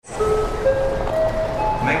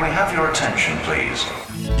have your attention, please?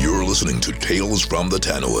 You're listening to Tales from the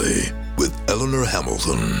Tannoy with Eleanor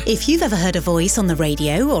Hamilton. If you've ever heard a voice on the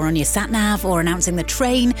radio or on your sat-nav or announcing the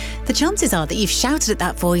train, the chances are that you've shouted at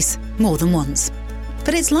that voice more than once.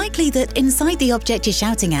 But it's likely that inside the object you're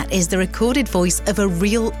shouting at is the recorded voice of a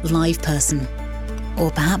real live person. Or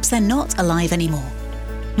perhaps they're not alive anymore.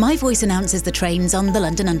 My voice announces the trains on the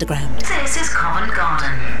London Underground. This is Covent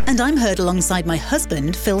Garden. And I'm heard alongside my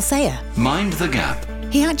husband, Phil Sayer. Mind the gap.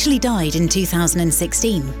 He actually died in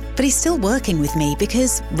 2016, but he's still working with me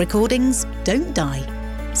because recordings don't die.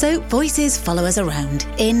 So voices follow us around,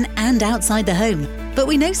 in and outside the home, but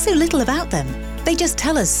we know so little about them. They just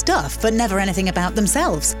tell us stuff, but never anything about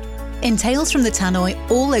themselves. In Tales from the Tannoy,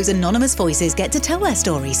 all those anonymous voices get to tell their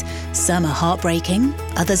stories. Some are heartbreaking,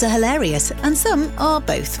 others are hilarious, and some are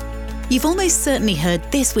both. You've almost certainly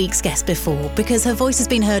heard this week's guest before because her voice has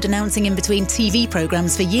been heard announcing in between TV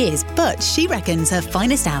programmes for years, but she reckons her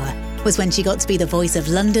finest hour was when she got to be the voice of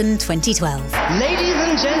London 2012. Ladies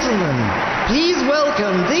and gentlemen, please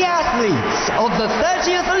welcome the athletes of the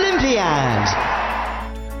 30th Olympiad.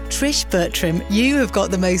 Trish Bertram, you have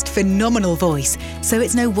got the most phenomenal voice, so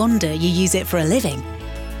it's no wonder you use it for a living.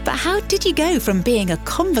 But how did you go from being a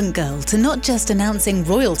convent girl to not just announcing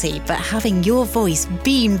royalty, but having your voice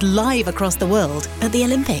beamed live across the world at the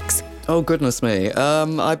Olympics? Oh, goodness me.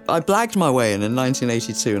 I blagged my way in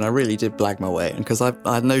 1982, and I really did blag my way in because I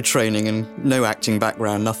had no training and no acting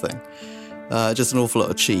background, nothing. Just an awful lot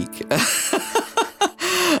of cheek.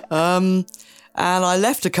 And I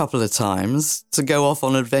left a couple of times to go off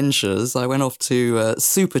on adventures. I went off to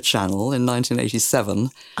Super Channel in 1987.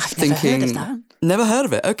 I've never heard of that. Never heard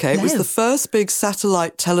of it? Okay. No. It was the first big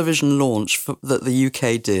satellite television launch that the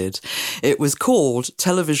UK did. It was called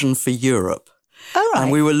Television for Europe. Oh, right.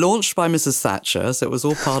 And we were launched by Mrs. Thatcher, so it was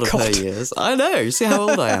all part of her years. I know, you see how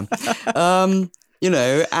old I am.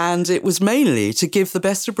 And it was mainly to give the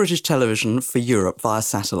best of British television for Europe via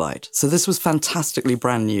satellite. So this was fantastically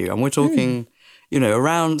brand new. And we're talking...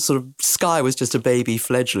 around sort of Sky was just a baby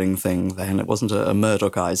fledgling thing then. It wasn't a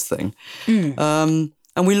Murdoch-ized thing.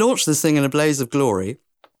 And we launched this thing in a blaze of glory.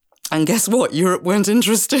 And guess what? Europe weren't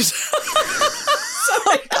interested.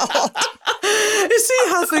 Sorry, God. You see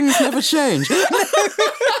how things never change.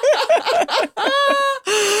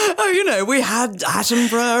 We had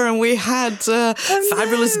Attenborough and we had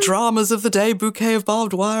fabulous dramas of the day, Bouquet of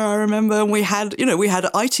Barbed Wire, I remember. And we had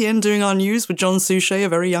ITN doing our news with John Suchet, a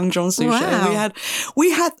very young John Suchet. Wow. And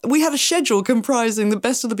we had a schedule comprising the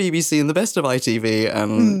best of the BBC and the best of ITV.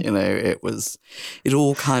 And, it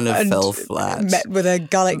all kind of fell flat. Met with a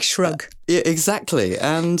Gallic shrug. Yeah, exactly.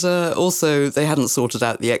 And also, they hadn't sorted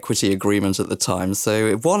out the equity agreement at the time. So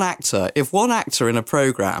if one actor in a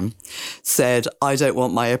programme said, I don't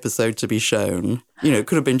want my episode to be shown, it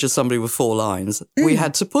could have been just somebody with 4 lines, we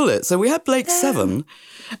had to pull it. So we had Blake Seven,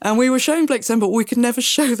 and we were showing Blake Seven, but we could never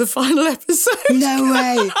show the final episode. No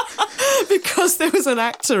way. Because there was an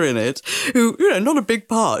actor in it who, not a big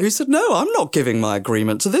part, who said, no, I'm not giving my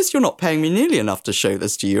agreement to this. You're not paying me nearly enough to show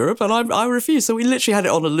this to Europe. And I refused. So we literally had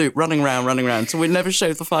it on a loop, running around, until we never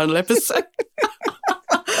showed the final episode.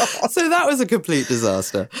 So that was a complete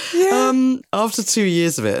disaster. Yeah. After 2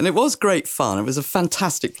 years of it, and it was great fun. It was a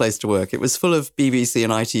fantastic place to work. It was full of BBC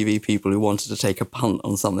and ITV people who wanted to take a punt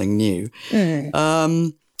on something new.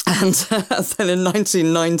 And then in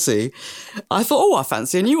 1990, I thought, I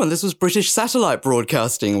fancy a new one. This was British Satellite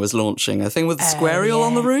Broadcasting was launching, a thing with the squarial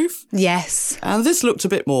on the roof. Yes. And this looked a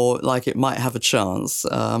bit more like it might have a chance.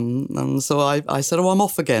 And so I said, I'm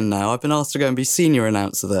off again now. I've been asked to go and be senior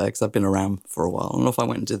announcer there because I've been around for a while. And off I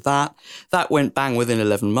went and did that. That went bang within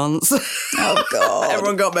 11 months. Oh, God.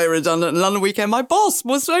 Everyone got made redundant. And London Weekend, my boss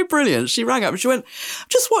was so brilliant. She rang up and she went, I'm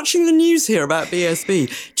just watching the news here about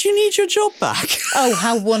BSB. Do you need your job back? Oh,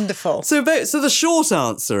 how wonderful. So the short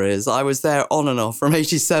answer is I was there on and off from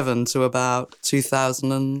 87 to about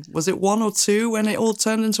 2000 and was it 1 or 2 when it all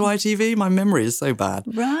turned into ITV? My memory is so bad.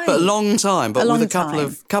 Right. But a long time. But with a couple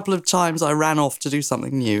time. of times I ran off to do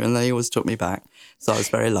something new and they always took me back. So I was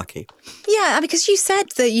very lucky. Yeah, because you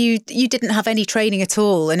said that you didn't have any training at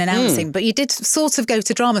all in announcing, but you did sort of go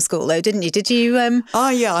to drama school though, didn't you? Did you?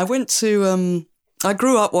 Yeah, I went to... I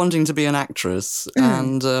grew up wanting to be an actress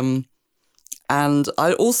and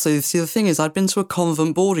I also, see, the thing is, I'd been to a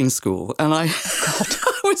convent boarding school and I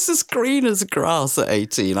was as green as grass at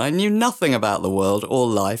 18. I knew nothing about the world or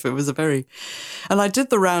life. It was and I did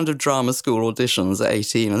the round of drama school auditions at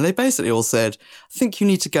 18 and they basically all said, I think you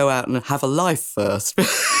need to go out and have a life first.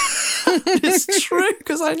 It's true,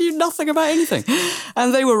 because I knew nothing about anything.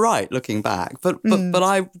 And they were right, looking back. But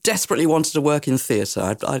I desperately wanted to work in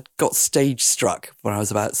theatre. I got stage struck when I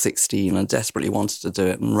was about 16 and desperately wanted to do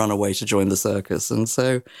it and run away to join the circus. And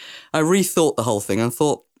so I rethought the whole thing and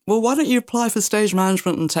thought, well, why don't you apply for stage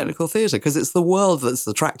management and technical theatre? Because it's the world that's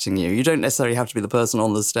attracting you. You don't necessarily have to be the person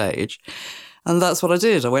on the stage. And that's what I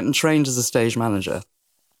did. I went and trained as a stage manager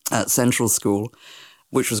at Central School,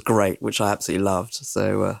 which was great, which I absolutely loved.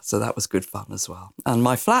 So that was good fun as well. And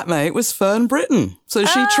my flatmate was Fern Britton. So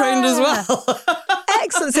she trained as well.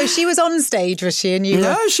 Excellent. So she was on stage, was she? And you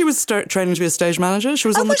No, she was training to be a stage manager. She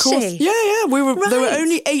was on the was course. she? Yeah. There were Right.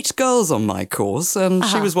 only 8 girls on my course, and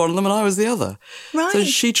she was one of them, and I was the other. Right. So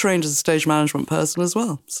she trained as a stage management person as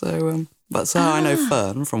well. So that's how I know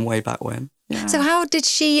Fern from way back when. Yeah. So how did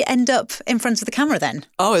she end up in front of the camera then?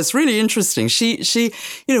 Oh, it's really interesting. She,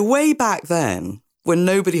 way back then, when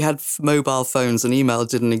nobody had mobile phones and email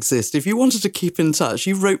didn't exist, if you wanted to keep in touch,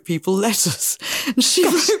 you wrote people letters. And she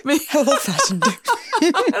wrote me... How old-fashioned.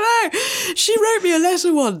 I know. She wrote me a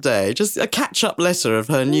letter one day, just a catch-up letter of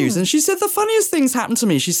her news. And she said the funniest things happened to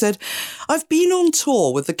me. She said, I've been on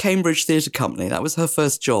tour with the Cambridge Theatre Company. That was her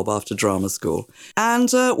first job after drama school.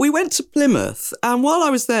 And we went to Plymouth. And while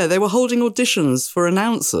I was there, they were holding auditions for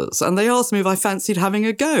announcers. And they asked me if I fancied having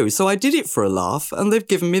a go. So I did it for a laugh, and they've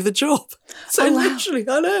given me the job. So literally,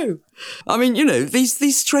 I know. I mean,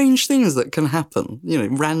 these strange things that can happen,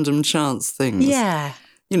 random chance things. Yeah.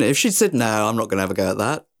 If she'd said, no, I'm not going to have a go at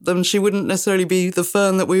that, then she wouldn't necessarily be the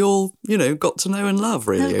Fern that we all, got to know and love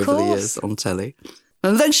really Of over the course. years on telly.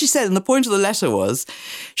 And then she said, and the point of the letter was,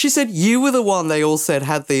 she said, you were the one they all said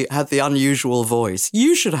had the unusual voice.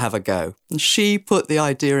 You should have a go. And she put the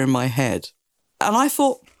idea in my head. And I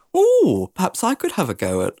thought, oh, perhaps I could have a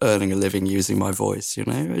go at earning a living using my voice,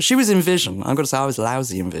 She was in vision. I've got to say, I was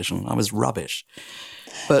lousy in vision. I was rubbish.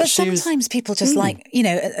 But sometimes people just like,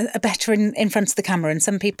 are better in front of the camera, and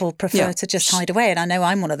some people prefer to just hide away. And I know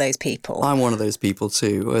I'm one of those people. I'm one of those people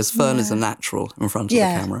too, whereas Fern is a natural in front of the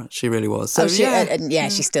camera. She really was. So, she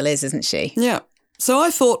still is, isn't she? Yeah. So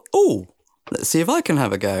I thought, oh, let's see if I can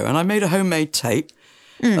have a go. And I made a homemade tape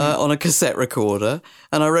on a cassette recorder,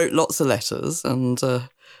 and I wrote lots of letters and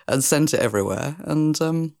sent it everywhere and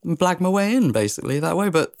blagged my way in, basically, that way.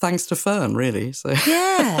 But thanks to Fern, really. So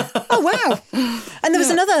Yeah. Oh, wow. And there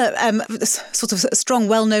was another sort of strong,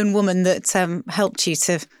 well-known woman that helped you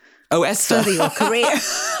to Esther. further your career.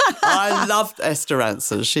 I loved Esther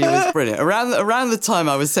Rantzen. She was brilliant. Around the time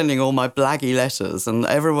I was sending all my blaggy letters, and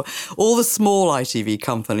all the small ITV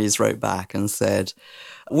companies wrote back and said,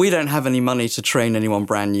 we don't have any money to train anyone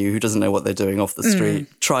brand new who doesn't know what they're doing off the street.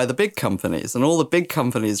 Try the big companies. And all the big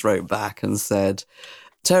companies wrote back and said,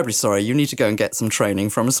 terribly sorry, you need to go and get some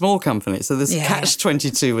training from a small company. So this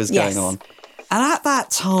catch-22 was going on. And at that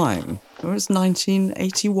time, it was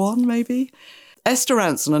 1981 maybe, Esther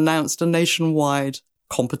Rantzen announced a nationwide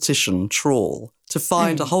competition, trawl, to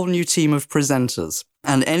find a whole new team of presenters.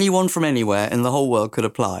 And anyone from anywhere in the whole world could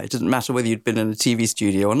apply. It didn't matter whether you'd been in a TV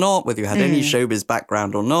studio or not, whether you had any showbiz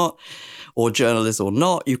background or not, or journalist or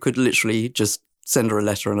not. You could literally just send her a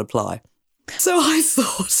letter and apply. So I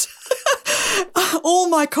thought, all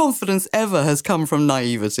my confidence ever has come from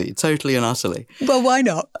naivety, totally and utterly. Well, why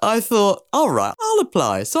not? I thought, all right, I'll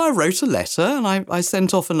apply. So I wrote a letter and I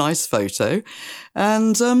sent off a nice photo.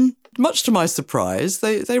 And much to my surprise,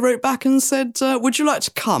 they wrote back and said, would you like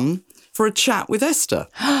to come for a chat with Esther?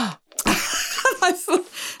 I thought,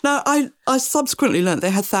 now, I subsequently learned they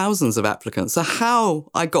had thousands of applicants. So how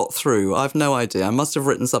I got through, I've no idea. I must have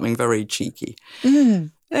written something very cheeky.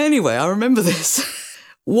 Anyway, I remember this.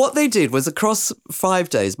 What they did was across 5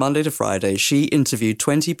 days, Monday to Friday, she interviewed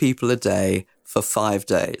 20 people a day for 5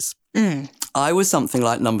 days. I was something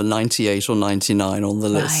like number 98 or 99 on the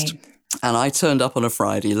list. And I turned up on a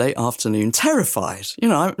Friday, late afternoon, terrified.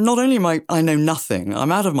 Not only am I know nothing,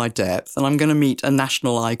 I'm out of my depth, and I'm going to meet a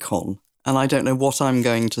national icon, and I don't know what I'm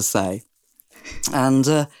going to say.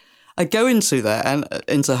 And I go into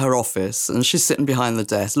her office, and she's sitting behind the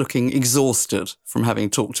desk looking exhausted from having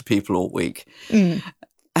talked to people all week.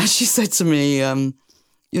 And she said to me,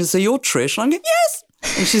 so you're Trish? And I'm going, yes.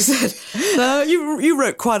 And she said, no, you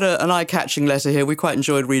wrote quite an eye-catching letter here. We quite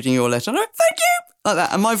enjoyed reading your letter. And I went, thank you. Like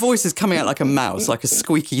that. And my voice is coming out like a mouse, like a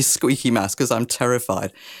squeaky mouse, because I'm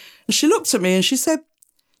terrified. And she looked at me and she said,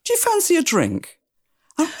 do you fancy a drink?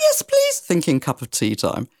 I went, yes, please. Thinking cup of tea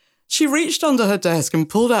time. She reached under her desk and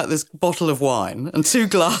pulled out this bottle of wine and 2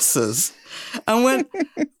 glasses and went,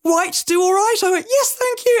 right, do all right? I went, yes,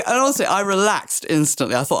 thank you. And honestly, I relaxed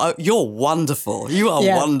instantly. I thought, oh, you're wonderful. You are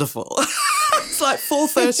wonderful. It's like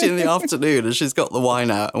 4:30 in the afternoon and she's got the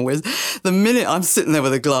wine out. And the minute I'm sitting there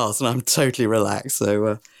with a glass and I'm totally relaxed.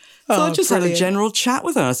 So I just had a general chat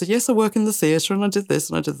with her. I said, yes, I work in the theatre and I did this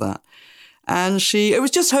and I did that. And it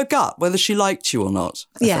was just her gut, whether she liked you or not,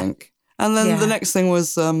 I think. And then the next thing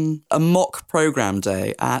was a mock programme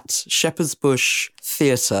day at Shepherd's Bush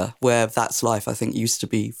Theatre, where That's Life, I think, used to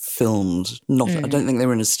be filmed. I don't think they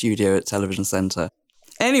were in a studio at Television Centre.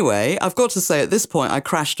 Anyway, I've got to say, at this point, I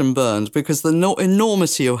crashed and burned because the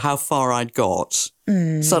enormity of how far I'd got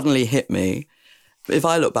suddenly hit me. If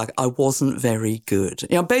I look back, I wasn't very good.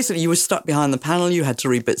 Basically, you were stuck behind the panel. You had to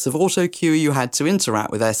read bits of auto cue. You had to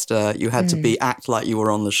interact with Esther. You had to act like you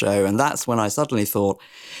were on the show. And that's when I suddenly thought,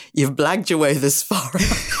 you've blagged your way this far.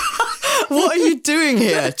 What are you doing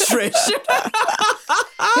here, Trish?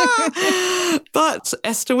 But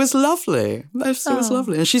Esther was lovely. Esther was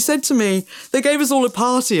lovely. And she said to me, they gave us all a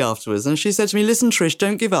party afterwards. And she said to me, listen, Trish,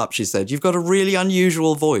 don't give up. She said, you've got a really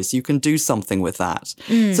unusual voice. You can do something with that.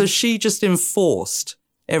 So she just enforced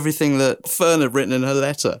everything that Fern had written in her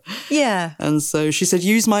letter. Yeah. And so she said,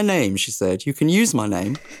 use my name. She said, you can use my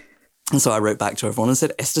name. And so I wrote back to everyone and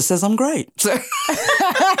said, Esther says I'm great. So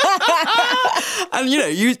and,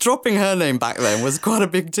 you dropping her name back then was quite a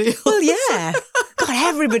big deal. Well, yeah. God,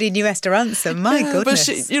 everybody knew Esther Ransom. My goodness. But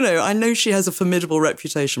she, I know she has a formidable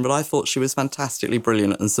reputation, but I thought she was fantastically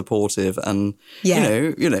brilliant and supportive and,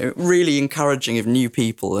 really encouraging of new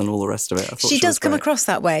people and all the rest of it. I thought she does come across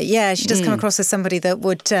that way. Yeah, she does come across as somebody that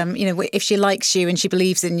would, if she likes you and she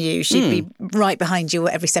believes in you, she'd be right behind you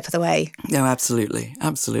every step of the way. No, absolutely.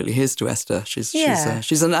 Absolutely. Here's to Esther. She's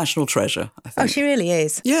a national treasure, I think. Oh, she really is.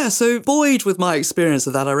 Yeah, so buoyed with my experience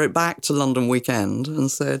of that, I wrote back to London Weekend and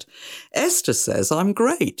said, Esther says I'm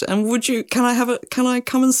great, and can I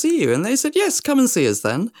come and see you? And they said, yes, come and see us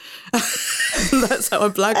then. That's how I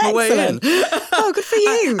blagged my way in. Oh, good for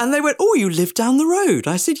you. And they went, oh, you live down the road?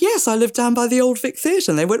 I said, yes, I live down by the Old Vic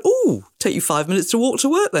Theatre. And they went, oh, take you 5 minutes to walk to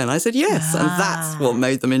work then? I said, yes. And that's what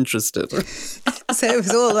made them interested. So it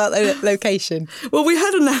was all about the location. Well, we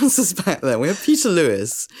had announcers back then. We had Peter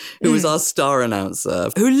Lewis, who was our star announcer,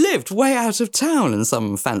 who lived way out of town in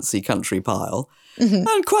some fancy country pile. Mm-hmm.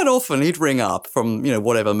 And quite often he'd ring up from,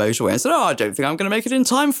 whatever motorway and said, I don't think I'm going to make it in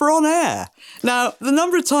time for On Air. Now, the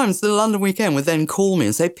number of times the London Weekend would then call me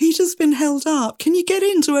and say, Peter's been held up. Can you get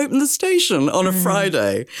in to open the station on a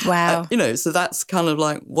Friday? Wow. So that's kind of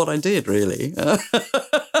like what I did, really.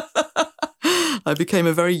 I became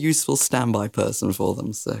a very useful standby person for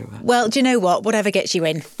them. So, well, do you know what? Whatever gets you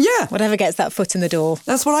in. Yeah. Whatever gets that foot in the door.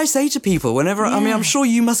 That's what I say to people whenever, I'm sure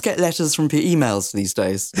you must get letters from emails these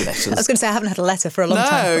days. Letters. I was going to say, I haven't had a letter for a long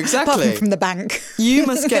time. No, exactly. Apart from the bank. You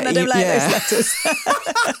must get I don't like those letters.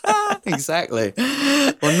 Exactly.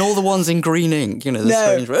 Well, nor the ones in green ink,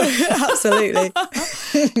 strange one. Absolutely.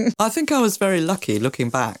 I think I was very lucky looking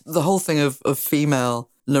back. The whole thing of female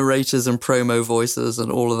narrators and promo voices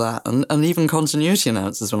and all of that, and even continuity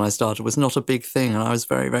announcers when I started was not a big thing, and I was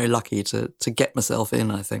very, very lucky to get myself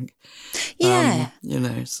in, I think. Yeah.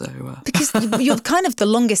 Because you're kind of the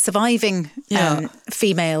longest surviving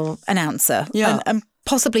female announcer. Yeah. And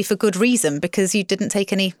possibly for good reason, because you didn't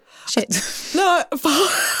take any shit. No,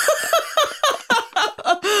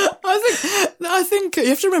 I think you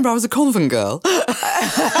have to remember I was a convent girl.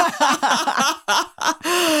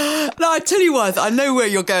 No, I tell you what, I know where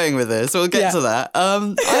you're going with this. We'll get to that.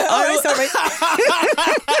 Sorry.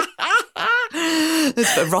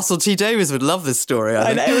 Russell T Davies would love this story.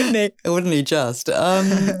 I know, wouldn't he? Wouldn't he just?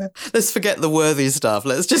 Let's forget the worthy stuff.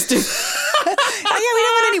 Let's just do...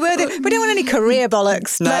 We don't want any career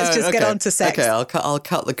bollocks. No, let's just get on to sex. Okay, I'll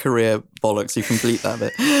cut the career bollocks. You can bleep that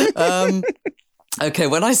bit. Okay,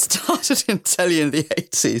 when I started in telly in the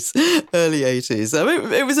 80s, early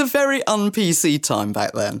 80s, it was a very un-PC time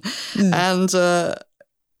back then. And,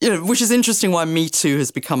 which is interesting why Me Too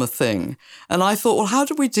has become a thing. And I thought, well, how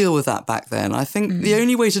did we deal with that back then? I think the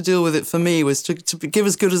only way to deal with it for me was to give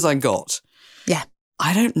as good as I got. Yeah.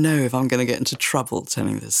 I don't know if I'm going to get into trouble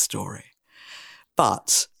telling this story.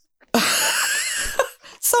 But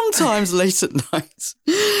sometimes late at night,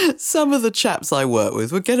 some of the chaps I work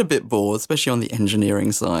with would get a bit bored, especially on the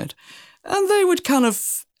engineering side. And they would kind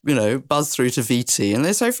of, buzz through to VT and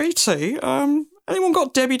they say, VT, anyone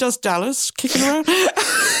got Debbie Does Dallas kicking around?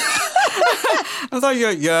 I thought,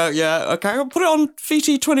 yeah, okay, I'll put it on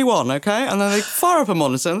VT21, okay? And then they'd fire up a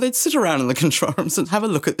monitor and they'd sit around in the control rooms and have a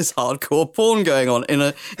look at this hardcore porn going on in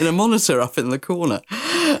a monitor up in the corner.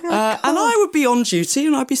 And I would be on duty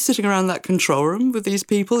and I'd be sitting around that control room with these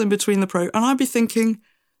people in between the and I'd be thinking,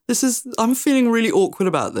 I'm feeling really awkward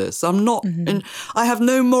about this. I'm not, I have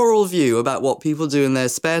no moral view about what people do in their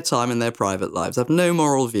spare time in their private lives. I have no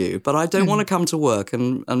moral view, but I don't want to come to work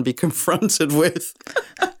and be confronted with...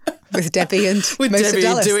 With Debbie and with most Debbie of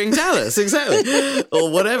Dallas. doing Dallas, exactly, or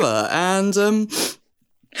whatever. And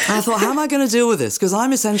I thought, how am I going to deal with this? Because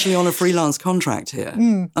I'm essentially on a freelance contract here,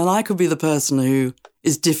 and I could be the person who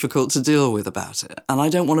is difficult to deal with about it, and I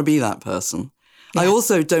don't want to be that person. Yeah. I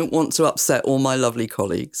also don't want to upset all my lovely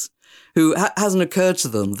colleagues who hasn't occurred to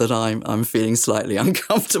them that I'm feeling slightly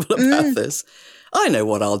uncomfortable about this. I know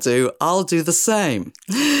what I'll do. I'll do the same.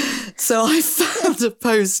 So I found a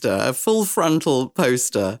poster, a full frontal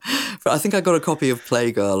poster. I think I got a copy of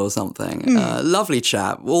Playgirl or something. Lovely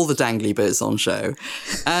chap, all the dangly bits on show,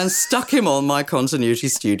 and stuck him on my continuity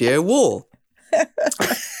studio wall.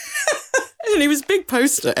 And he was a big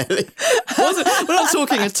poster, Ellie. We're not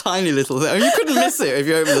talking a tiny little thing. You couldn't miss it if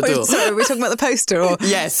you opened the door. Sorry, are we talking about the poster? Or?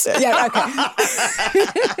 Yes. Yeah, okay.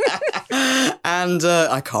 And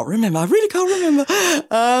I can't remember. I really can't remember.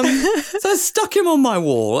 So I stuck him on my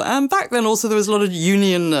wall. And back then also there was a lot of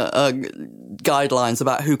union guidelines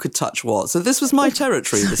about who could touch what. So this was my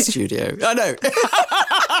territory, the studio. I know.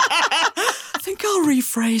 I think I'll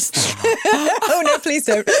rephrase that. Oh, no, please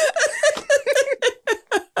don't.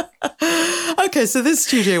 Okay, so this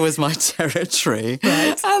studio was my territory.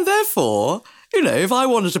 Right. And therefore, if I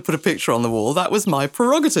wanted to put a picture on the wall, that was my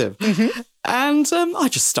prerogative. And I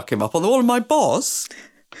just stuck him up on the wall. And my boss,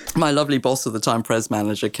 my lovely boss at the time, press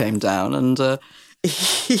manager, came down and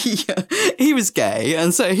he was gay.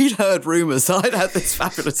 And so he'd heard rumours that I'd had this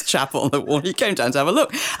fabulous chap on the wall. He came down to have a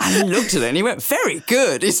look. And he looked at it and he went, very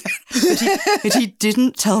good. He said, but he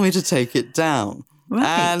didn't tell me to take it down.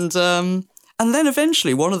 Right. And then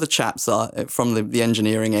eventually one of the chaps from the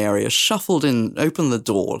engineering area shuffled in, opened the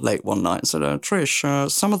door late one night and said,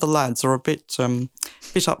 Trish, some of the lads are a bit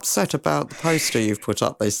upset about the poster you've put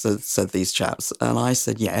up, they said these chaps. And I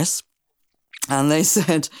said, yes. And they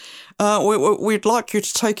said, we'd like you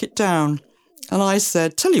to take it down. And I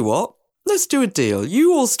said, tell you what, let's do a deal.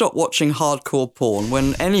 You all stop watching hardcore porn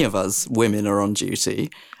when any of us women are on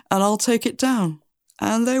duty, and I'll take it down.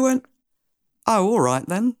 And they went, oh, all right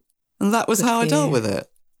then. And that was how I dealt with it.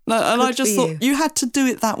 And I just thought you had to do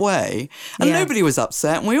it that way. And nobody was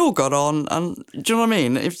upset and we all got on. And do you know what I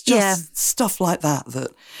mean? It's just stuff like that.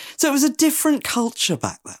 So it was a different culture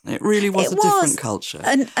back then. It really was different culture.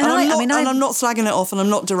 And I'm not slagging it off and I'm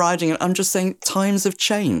not deriding it. I'm just saying times have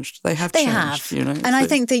changed. They have changed. And I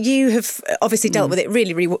think that you have obviously dealt with it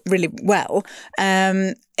really, really, really well.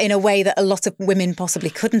 In a way that a lot of women possibly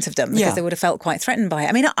couldn't have done because they would have felt quite threatened by it.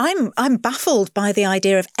 I mean, I'm baffled by the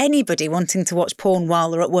idea of anybody wanting to watch porn while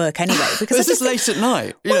they're at work anyway. Because it's just late at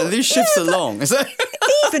night. These shifts are long.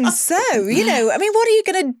 Even so, I mean, what are you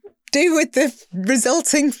going to do with the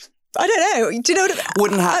resulting? I don't know. Do you know what I mean?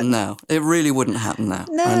 Wouldn't happen now. It really wouldn't happen now.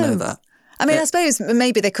 No. I know that. I mean, I suppose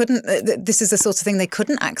maybe they couldn't, this is the sort of thing they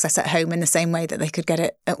couldn't access at home in the same way that they could get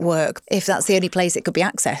it at work. If that's the only place it could be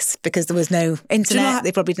accessed because there was no internet,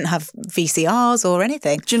 they probably didn't have VCRs or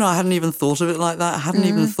anything. Do you know, I hadn't even thought of it like that. I hadn't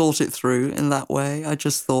even thought it through in that way. I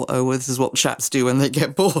just thought, this is what chaps do when they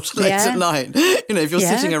get bored late at night. If you're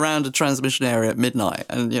sitting around a transmission area at midnight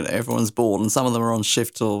and, everyone's bored and some of them are on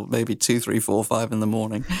shift till maybe 2, 3, 4, 5 in the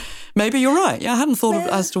morning. Maybe you're right. Yeah, I hadn't thought of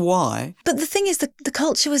as to why. But the thing is, the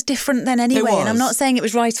culture was different then anyway. And I'm not saying it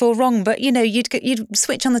was right or wrong, but, you'd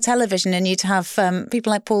switch on the television and you'd have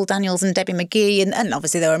people like Paul Daniels and Debbie McGee. And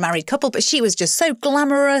obviously they were a married couple, but she was just so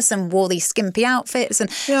glamorous and wore these skimpy outfits. And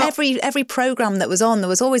every programme that was on, there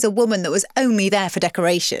was always a woman that was only there for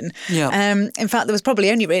decoration. Yeah. In fact, there was probably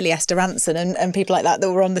only really Esther Rantzen and people like that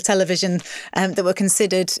were on the television that were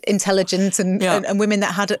considered intelligent and women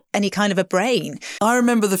that had any kind of a brain. I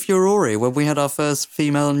remember the Furore when we had our first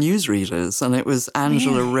female newsreaders, and it was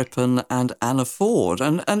Angela Rippon and Anna Ford.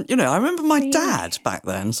 And I remember my dad back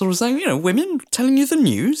then sort of saying, women telling you the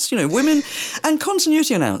news, women and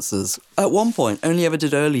continuity announcers at one point only ever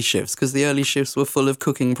did early shifts because the early shifts were full of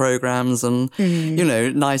cooking programmes and,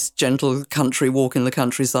 nice, gentle country walk in the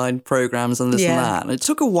countryside programmes and this and that. And it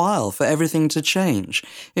took a while for everything to change.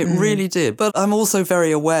 It really did. But I'm also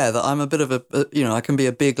very aware that I'm a bit of I can be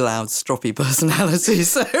a big, loud, stroppy personality.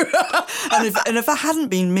 So, and if that hadn't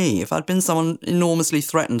been me, if I'd been someone enormously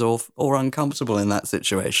threatened or uncomfortable in that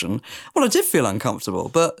situation, well, I did feel uncomfortable.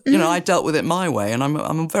 But, I dealt with it my way. And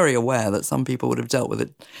I'm very aware that some people would not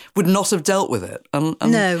have dealt with it. And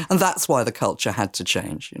that's why the culture had to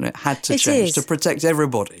change. It had to change to protect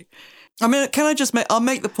everybody. I mean, I'll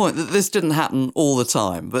make the point that this didn't happen all the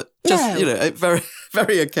time, but just, very,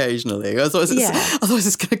 very occasionally. Otherwise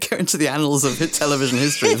it's going to go into the annals of television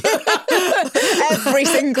history. Every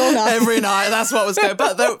single night. Every night, that's what was going.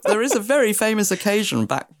 But there is a very famous occasion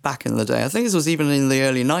back in the day, I think this was even in the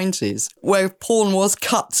early 90s, where porn was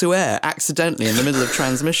cut to air accidentally in the middle of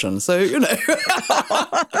transmission. So, you know, and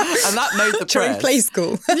that made the During press. play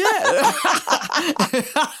school. Yeah.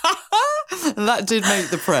 And that did make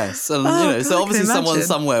the press. And, so obviously someone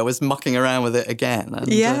somewhere was mucking around with it again.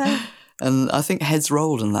 And, and I think heads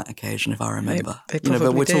rolled on that occasion, if I remember. They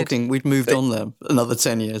but we're did. talking, we'd moved on there another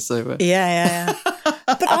 10 years. So Yeah.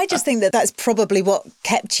 But I just think that that's probably what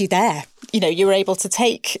kept you there. You know, you were able to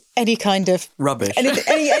take any kind of rubbish,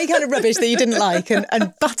 any kind of rubbish that you didn't like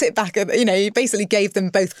and butt it back. You know, you basically gave them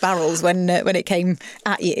both barrels when it came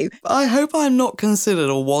at you. I hope I'm not considered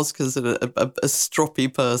or was considered a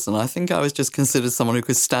stroppy person. I think I was just considered someone who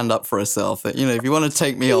could stand up for herself. That, if you want to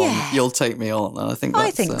take me on, you'll take me on. And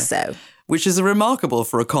I think so. Which is remarkable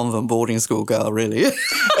for a convent boarding school girl, really. Isn't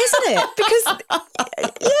it? Because,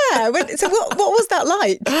 so what was that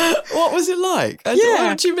like? What was it like?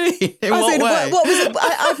 What do you mean? In what way? What was it?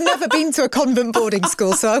 I've never been to a convent boarding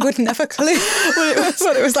school, so I wouldn't have a clue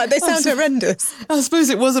what it was like. They sound horrendous. I suppose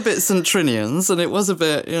it was a bit St. Trinian's, and it was a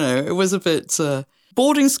bit,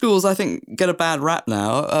 boarding schools, I think, get a bad rap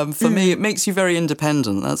now. For me, it makes you very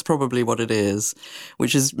independent. That's probably what it is,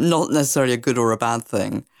 which is not necessarily a good or a bad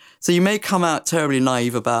thing. So you may come out terribly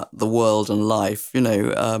naive about the world and life,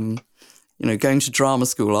 going to drama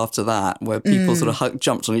school after that, where people sort of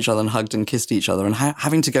jumped on each other and hugged and kissed each other, and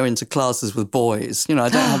having to go into classes with boys. I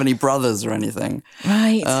don't have any brothers or anything.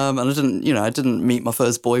 Right. And I didn't meet my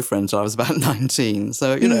first boyfriend until I was about 19.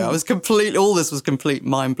 So, I was all this was complete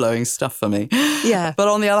mind-blowing stuff for me. Yeah. But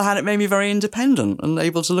on the other hand, it made me very independent and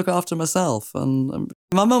able to look after myself. And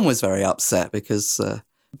my mum was very upset because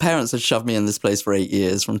parents had shoved me in this place for 8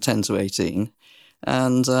 years, from 10 to 18.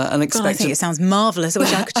 And expected... God, I think it sounds marvellous. I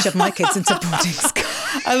wish I could shove my kids into boarding school.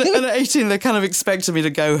 and at 18, they kind of expected me to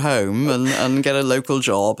go home and get a local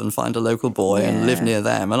job and find a local boy and live near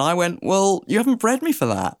them. And I went, well, you haven't bred me for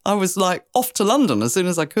that. I was like off to London as soon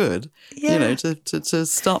as I could, to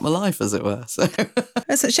start my life, as it were. So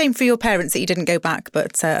it's a shame for your parents that you didn't go back,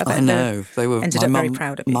 but I know they were ended up very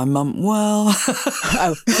proud of you. My mum, well...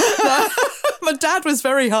 My dad was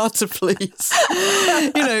very hard to please.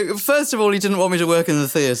 First of all, he didn't want me to work in the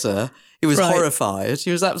theatre. He was horrified.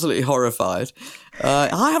 He was absolutely horrified.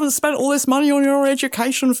 I haven't spent all this money on your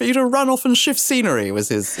education for you to run off and shift scenery, was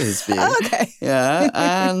his view. Okay. Yeah,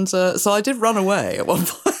 and so I did run away at one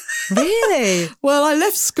point. Really? Well, I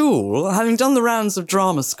left school, having done the rounds of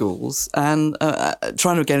drama schools and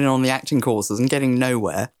trying to get in on the acting courses and getting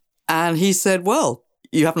nowhere. And he said, well,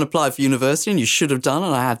 you haven't applied for university and you should have done,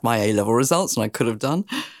 and I had my A-level results and I could have done.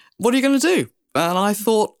 What are you going to do? And I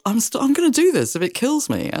thought, I'm going to do this if it kills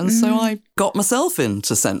me. And so I got myself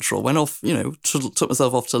into Central, went off, took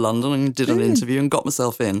myself off to London and did an interview and got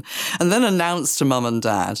myself in. And then announced to Mum and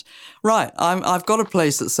Dad, right, I've got a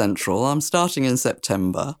place at Central. I'm starting in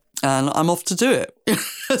September. And I'm off to do it.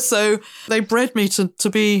 So they bred me to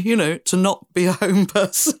be, to not be a home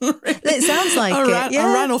person. Really. It sounds like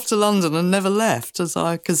I ran off to London and never left, as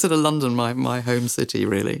I consider London my home city,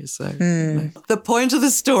 really. So the point of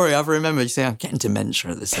the story, I've remembered, you say, I'm getting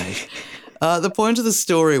dementia at this age. The point of the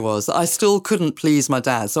story was that I still couldn't please my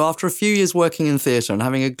dad. So after a few years working in theatre and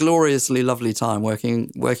having a gloriously lovely time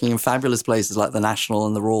working in fabulous places like the National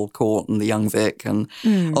and the Royal Court and the Young Vic and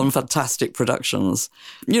on fantastic productions,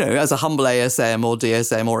 as a humble ASM or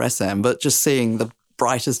DSM or SM, but just seeing the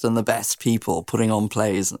brightest and the best people putting on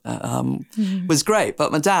plays was great.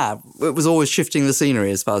 But my dad was always shifting the scenery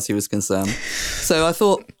as far as he was concerned. So I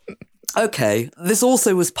thought... okay, this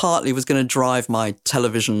also was going to drive my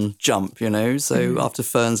television jump, so after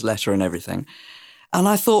Fern's letter and everything. And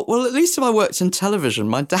I thought, well, at least if I worked in television,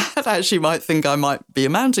 my dad actually might think I might be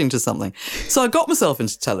amounting to something. So I got myself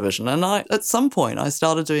into television, and at some point I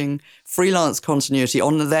started doing freelance continuity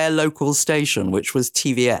on their local station, which was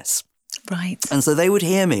TVS. Right. And so they would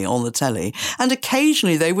hear me on the telly, and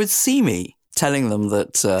occasionally they would see me telling them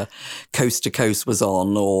that Coast to Coast was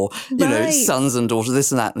on, or, Sons and Daughters,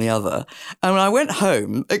 this and that and the other. And when I went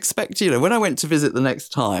home, when I went to visit the next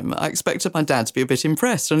time, I expected my dad to be a bit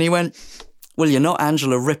impressed. And he went, well, you're not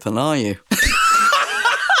Angela Rippon, are you?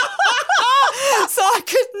 So I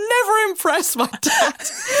could never impress my dad.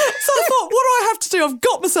 So I thought, what do I have to do? I've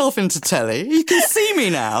got myself into telly. You can see me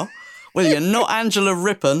now. Well, you're not Angela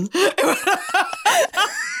Rippon.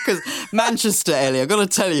 Because Manchester, Ellie, I've got to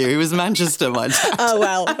tell you, he was Manchester, my dad. Oh,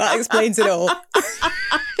 well, that explains it all.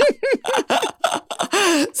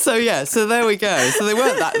 So there we go. So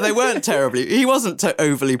they weren't terribly, he wasn't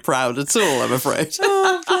overly proud at all, I'm afraid.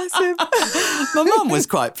 Oh, bless him. My mum was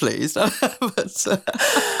quite pleased. But,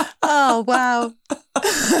 Oh, wow.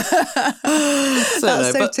 That's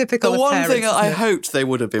so typical The of one parents, thing I hoped they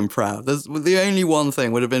would have been proud, the only one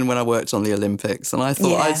thing would have been when I worked on the Olympics. And I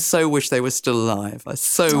thought, I so wish they were still alive. I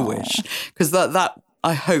so wish. Because that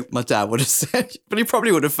I hope my dad would have said, but he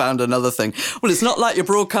probably would have found another thing. Well, it's not like you're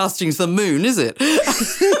broadcasting to the moon, is it?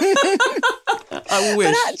 I wish.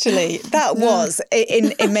 But actually, that was,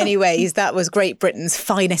 in many ways, that was Great Britain's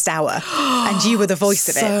finest hour. And you were the voice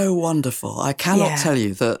of it. So wonderful. I cannot tell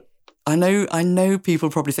you that. I know people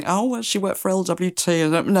probably think, oh, well, she worked for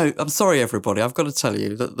LWT. No, I'm sorry, everybody. I've got to tell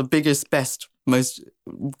you that the biggest, best, most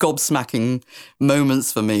gobsmacking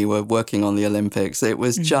moments for me were working on the Olympics. It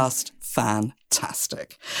was just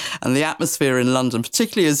fantastic. And the atmosphere in London,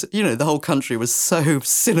 particularly as, the whole country was so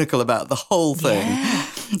cynical about the whole thing. Yeah.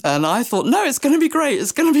 And I thought, no, it's going to be great.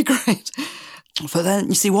 It's going to be great. But then,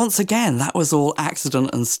 you see, once again, that was all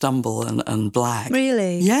accident and stumble and blag.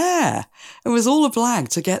 Really? Yeah. It was all a blag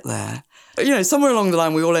to get there. Somewhere along the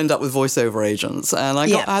line, we all end up with voiceover agents. And I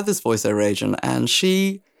had this voiceover agent, and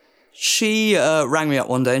she rang me up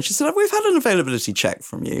one day and she said, we've had an availability check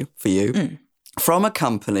for you, from a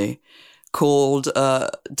company called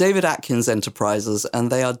David Atkins Enterprises, and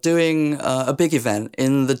they are doing a big event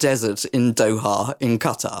in the desert in Doha in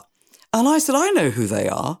Qatar. And I said, I know who they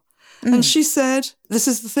are. And she said, this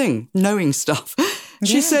is the thing, knowing stuff.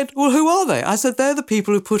 She said, well, who are they? I said, they're the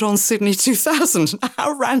people who put on Sydney 2000.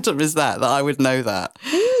 How random is that I would know that?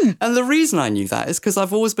 And the reason I knew that is because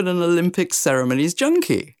I've always been an Olympic ceremonies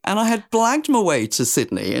junkie. And I had blagged my way to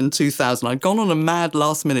Sydney in 2000. I'd gone on a mad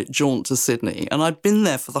last-minute jaunt to Sydney, and I'd been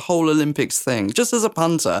there for the whole Olympics thing, just as a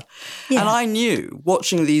punter. Yeah. And I knew,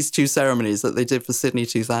 watching these two ceremonies that they did for Sydney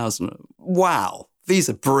 2000, wow. These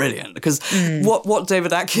are brilliant, because what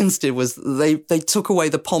David Atkins did was they took away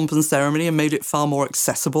the pomp and ceremony and made it far more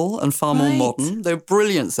accessible and far more modern. They're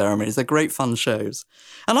brilliant ceremonies. They're great fun shows.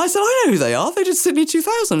 And I said, I know who they are. They did Sydney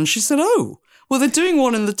 2000. And she said, oh, well, they're doing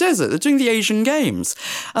one in the desert. They're doing the Asian Games.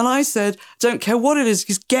 And I said, don't care what it is,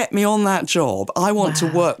 just get me on that job. I want to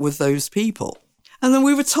work with those people. And then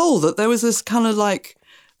we were told that there was this kind of like,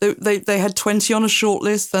 They had 20 on a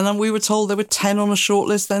shortlist. Then we were told there were 10 on a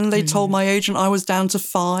shortlist. Then they told my agent I was down to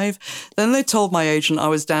 5. Then they told my agent I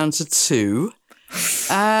was down to 2.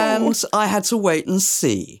 And I had to wait and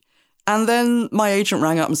see. And then my agent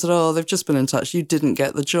rang up and said, oh, they've just been in touch. You didn't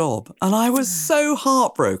get the job. And I was so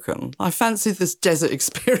heartbroken. I fancied this desert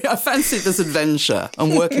experience. I fancied this adventure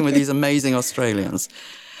and working with these amazing Australians.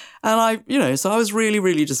 And so I was really,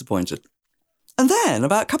 really disappointed. And then,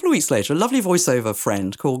 about a couple of weeks later, a lovely voiceover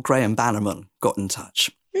friend called Graham Bannerman got in touch.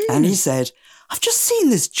 And he said, I've just seen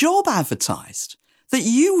this job advertised that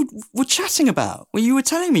you were chatting about, where you were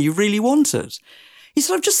telling me you really wanted. He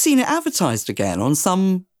said, I've just seen it advertised again on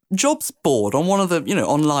some jobs board, on one of the,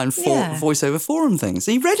 online voiceover forum things.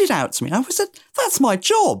 He read it out to me. I said, that's my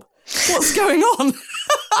job. What's going on?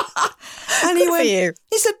 And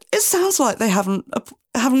he said, it sounds like they haven't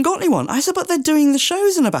got anyone. I said, but they're doing the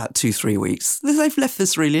shows in about 2-3 weeks. They've left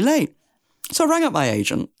this really late. So I rang up my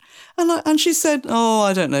agent and she said, oh,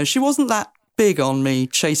 I don't know. She wasn't that big on me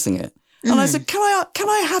chasing it. And I said, can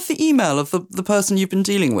I have the email of the person you've been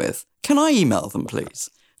dealing with? Can I email them, please?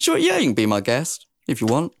 She went, yeah, you can be my guest if you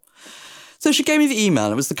want. So she gave me the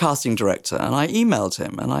email. It was the casting director. And I emailed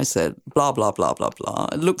him and I said, blah, blah, blah, blah, blah.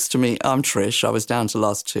 It looks to me, I'm Trish. I was down to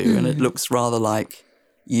last 2. And it looks rather like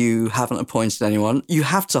you haven't appointed anyone. You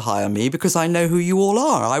have to hire me because I know who you all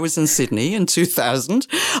are. I was in Sydney in 2000.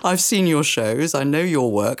 I've seen your shows. I know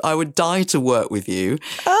your work. I would die to work with you.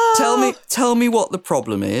 Tell me what the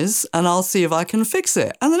problem is and I'll see if I can fix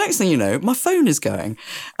it. And the next thing you know, my phone is going.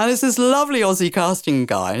 And it's this lovely Aussie casting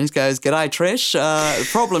guy. And he goes, g'day, Trish. The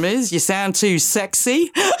problem is you sound too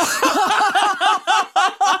sexy.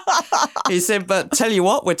 He said, but tell you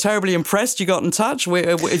what, we're terribly impressed you got in touch.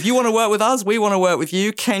 If you want to work with us, we want to work with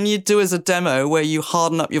you. Can you do as a demo where you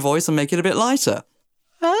harden up your voice and make it a bit lighter?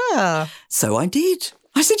 So I did.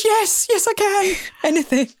 I said, yes, I can.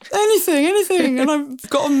 Anything. And I've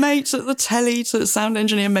got a mate at the telly, a sound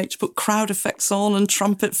engineer mate, to put crowd effects on and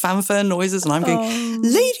trumpet fanfare noises. And I'm going,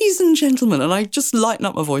 ladies and gentlemen. And I just lighten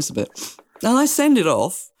up my voice a bit. And I send it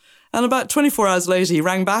off. And about 24 hours later, he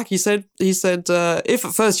rang back. He said, if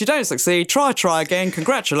at first you don't succeed, try again.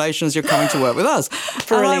 Congratulations, you're coming to work with us.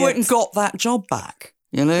 Brilliant. And I went and got that job back.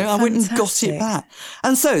 I went and got it back.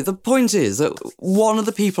 And so the point is that one of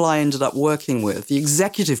the people I ended up working with, the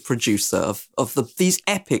executive producer of these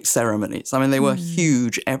epic ceremonies, I mean, they were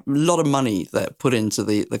huge, a lot of money that put into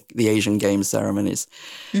the Asian Games ceremonies.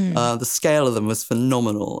 The scale of them was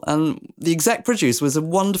phenomenal. And the exec producer was a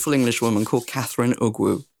wonderful English woman called Catherine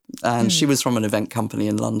Ugwu. And she was from an event company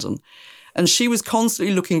in London. And she was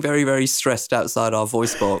constantly looking very, very stressed outside our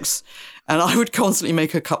voice box. And I would constantly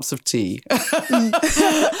make her cups of tea.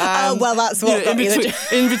 Oh, well, that's what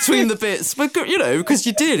in between the bits. But, because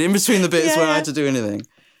you did, in between the bits where I had to do anything.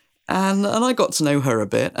 And I got to know her a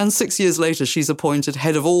bit. And 6 years later, she's appointed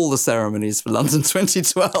head of all the ceremonies for London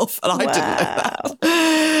 2012. And I didn't know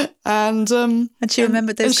that. And she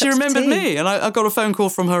remembered those. And she remembered me. And I got a phone call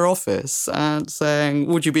from her office and saying,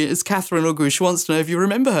 it's Catherine Ugu. She wants to know if you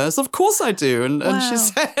remember her. So of course I do. And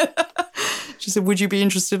she said, would you be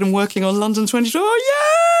interested in working on London 2012?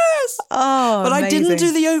 Oh, yes! Oh, but amazing. I didn't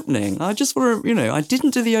do the opening. I just want to, I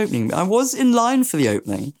didn't do the opening. I was in line for the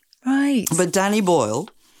opening. Right. But Danny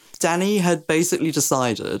had basically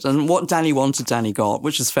decided, and what Danny wanted, Danny got,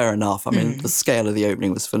 which is fair enough. I mean, the scale of the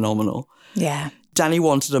opening was phenomenal. Yeah. Danny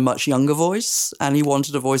wanted a much younger voice, and he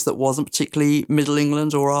wanted a voice that wasn't particularly Middle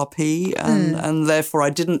England or RP, and therefore I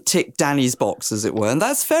didn't tick Danny's box, as it were. And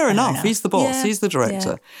that's fair enough. He's the boss. He's the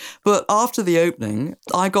director. Yeah. But after the opening,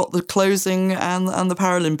 I got the closing and the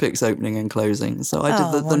Paralympics opening and closing. So I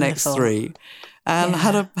did the next three. And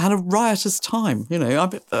had a riotous time.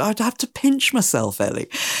 I'd have to pinch myself, Ellie.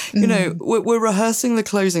 We're rehearsing the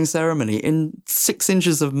closing ceremony in 6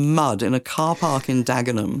 inches of mud in a car park in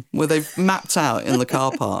Dagenham, where they've mapped out in the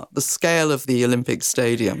car park the scale of the Olympic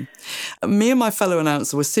Stadium. And me and my fellow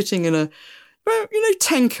announcer were sitting in a,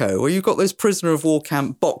 Tenko, where you've got those prisoner of war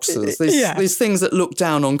camp boxes, these things that look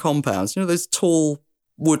down on compounds, those tall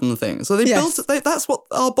wooden things. So they built it. That's what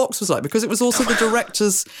our box was like, because it was also the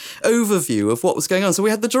director's overview of what was going on. So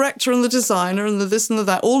we had the director and the designer and the this and the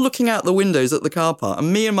that all looking out the windows at the car park,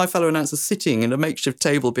 and me and my fellow announcer sitting in a makeshift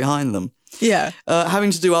table behind them. Yeah.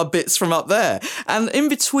 Having to do our bits from up there. And in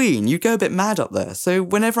between, you'd go a bit mad up there. So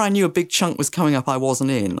whenever I knew a big chunk was coming up I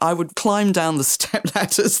wasn't in, I would climb down the step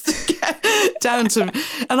ladders to get down to...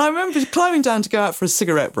 And I remember climbing down to go out for a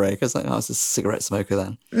cigarette break. I was a cigarette smoker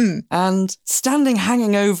then. And standing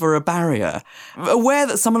hanging over a barrier, aware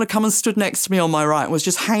that someone had come and stood next to me on my right and was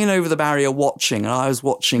just hanging over the barrier watching, and I was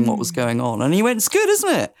watching what was going on. And he went, "It's good, isn't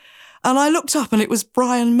it?" And I looked up and it was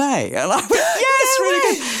Brian May. And I went, yes,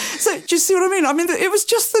 really good. So do you see what I mean? I mean, it was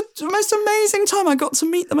just the most amazing time. I got to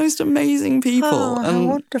meet the most amazing people. Oh, and, how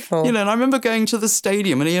wonderful. And I remember going to the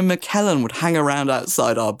stadium and Ian McKellen would hang around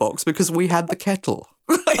outside our box because we had the kettle.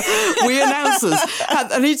 We announcers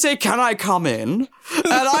and he'd say, "Can I come in?" And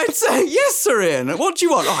I'd say, "Yes, sir, Ian. What do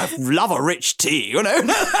you want?" "Oh, I love a rich tea,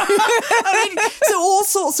 I mean, so all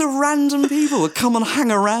sorts of random people would come and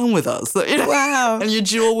hang around with us. Wow. And your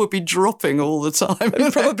jaw would be dropping all the time.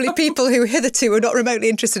 And probably people who hitherto were not remotely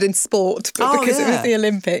interested in sport, but because it was the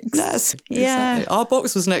Olympics. Yes, exactly. Our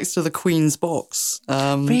box was next to the Queen's box.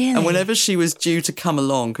 Really? And whenever she was due to come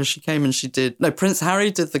along, because she came and Prince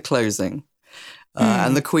Harry did the closing.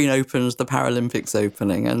 And the Queen opened the Paralympics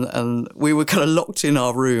opening, and we were kind of locked in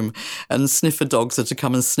our room, and sniffer dogs had to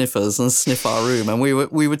come and sniff us and sniff our room, and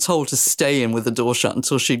we were told to stay in with the door shut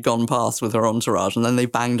until she'd gone past with her entourage, and then they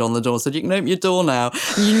banged on the door and said, "You can open your door now."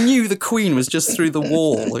 And you knew the Queen was just through the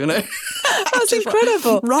wall, That's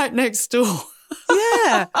incredible. Right next door.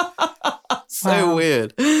 Yeah. So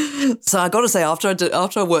weird. So I got to say, after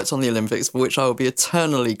I worked on the Olympics, for which I will be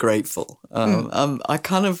eternally grateful, I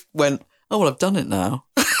kind of went, "Oh, well, I've done it now."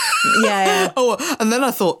 Yeah. Oh, and then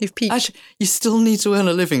I thought, you've peaked. Actually, you still need to earn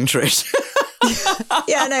a living, Trish.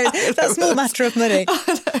 Yeah, no, that's a small matter of money.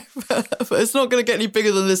 But it's not going to get any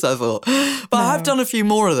bigger than this, I thought. But I have done a few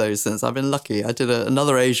more of those since. I've been lucky. I did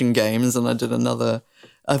another Asian Games, and I did another...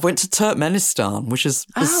 I went to Turkmenistan, which is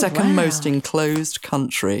the second most enclosed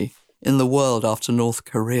country in the world after North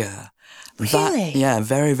Korea. Really? Yeah,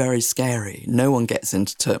 very, very scary. No one gets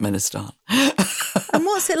into Turkmenistan. And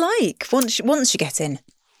what's it like once you get in?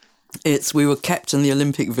 We were kept in the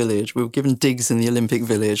Olympic Village. We were given digs in the Olympic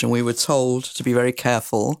Village, and we were told to be very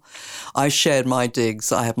careful. I shared my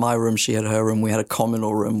digs. I had my room, she had her room. We had a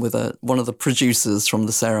communal room with one of the producers from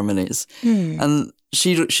the ceremonies. And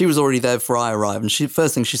she was already there before I arrived. And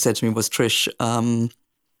first thing she said to me was, "Trish,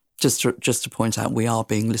 just to point out, we are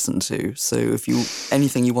being listened to. So if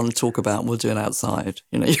anything you want to talk about, we'll do it outside."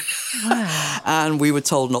 Wow. And we were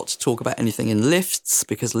told not to talk about anything in lifts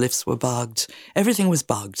because lifts were bugged. Everything was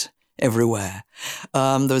bugged everywhere.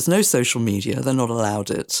 There was no social media. They're not allowed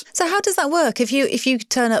it. So how does that work? If you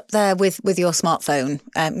turn up there with your smartphone,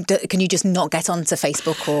 can you just not get onto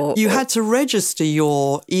Facebook or... You had to register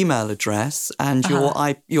your email address and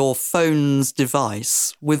your phone's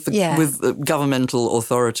device with the governmental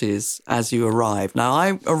authorities as you arrived. Now,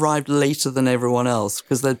 I arrived later than everyone else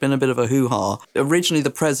because there'd been a bit of a hoo-ha. Originally, the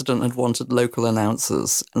president had wanted local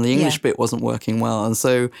announcers and the English bit wasn't working well. And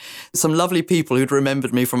so some lovely people who'd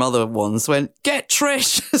remembered me from other ones went, "Get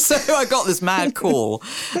Trish!" So I got this mad call,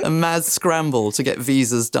 a mad scramble to get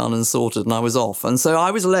visas done and sorted, and I was off. And so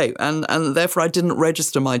I was late, and therefore I didn't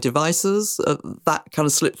register my devices. That kind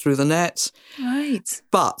of slipped through the net. Right.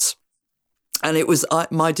 And it was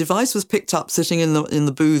my device was picked up sitting in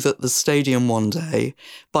the booth at the stadium one day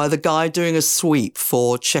by the guy doing a sweep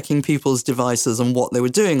for checking people's devices and what they were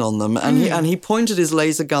doing on them. And he pointed his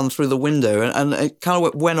laser gun through the window and it kind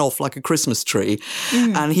of went off like a Christmas tree.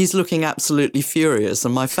 And he's looking absolutely furious.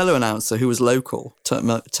 And my fellow announcer, who was local,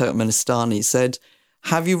 Turkmenistani, said,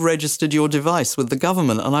 "Have you registered your device with the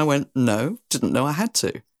government?" And I went, "No, didn't know I had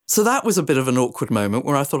to." So that was a bit of an awkward moment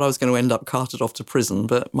where I thought I was going to end up carted off to prison.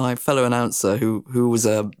 But my fellow announcer, who was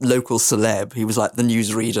a local celeb, he was like the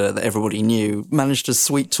newsreader that everybody knew, managed to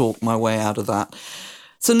sweet talk my way out of that.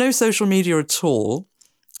 So no social media at all.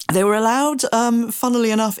 They were allowed,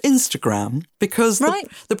 funnily enough, Instagram, because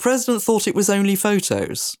the president thought it was only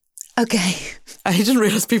photos. Okay. He didn't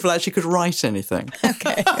realise people actually could write anything.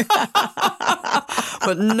 Okay.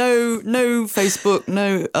 But no Facebook,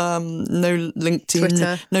 no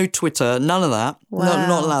LinkedIn, no Twitter, none of that. Wow.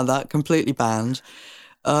 Not allowed that, completely banned.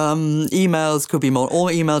 Emails could be all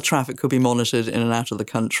email traffic could be monitored in and out of the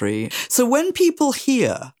country. So when people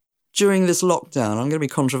hear during this lockdown, I'm going to be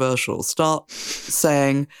controversial, start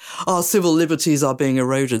saying, "Our civil liberties are being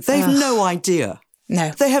eroded," they've no idea. No.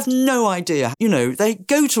 They have no idea. You know, they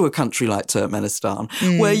go to a country like Turkmenistan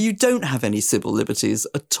where you don't have any civil liberties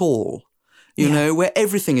at all, you know, where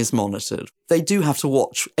everything is monitored. They do have to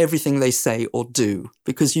watch everything they say or do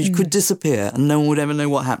because you could disappear and no one would ever know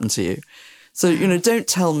what happened to you. So, you know, don't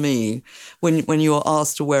tell me when you are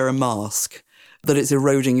asked to wear a mask that it's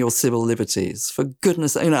eroding your civil liberties. For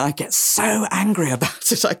goodness sake, you know, I get so angry about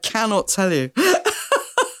it. I cannot tell you.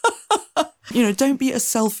 You know, don't be a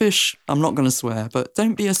selfish, I'm not going to swear, but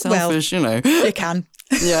don't be a selfish, you know. You can.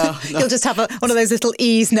 Yeah. No. You'll just have one of those little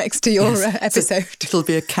E's next to your episode. It'll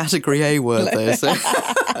be a category A word, though. So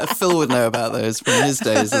Phil would know about those from his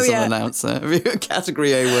days as an announcer. A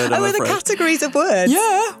category A word, I'm afraid. The categories of words?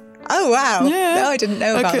 Yeah. Oh, wow. Yeah. No, I didn't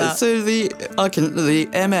know about that. So the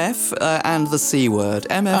MF and the C word.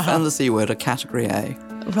 MF and the C word are category A.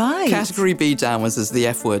 Right. Category B downwards is the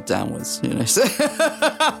F word downwards, you know. So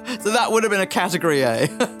that would have been a category A.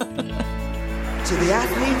 To the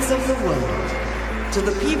athletes of the world, to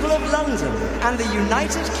the people of London and the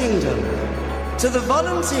United Kingdom, to the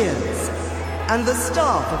volunteers and the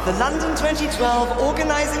staff of the London 2012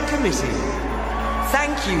 Organising Committee,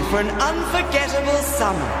 thank you for an unforgettable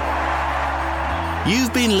summer.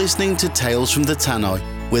 You've been listening to Tales from the Tannoy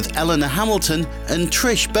with Eleanor Hamilton and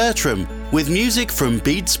Trish Bertram, with music from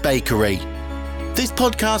Beats Bakery. This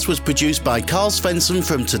podcast was produced by Carl Svensson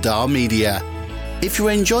from Tadar Media. If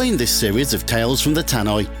you're enjoying this series of Tales from the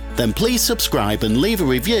Tannoy, then please subscribe and leave a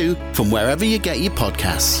review from wherever you get your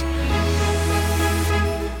podcasts.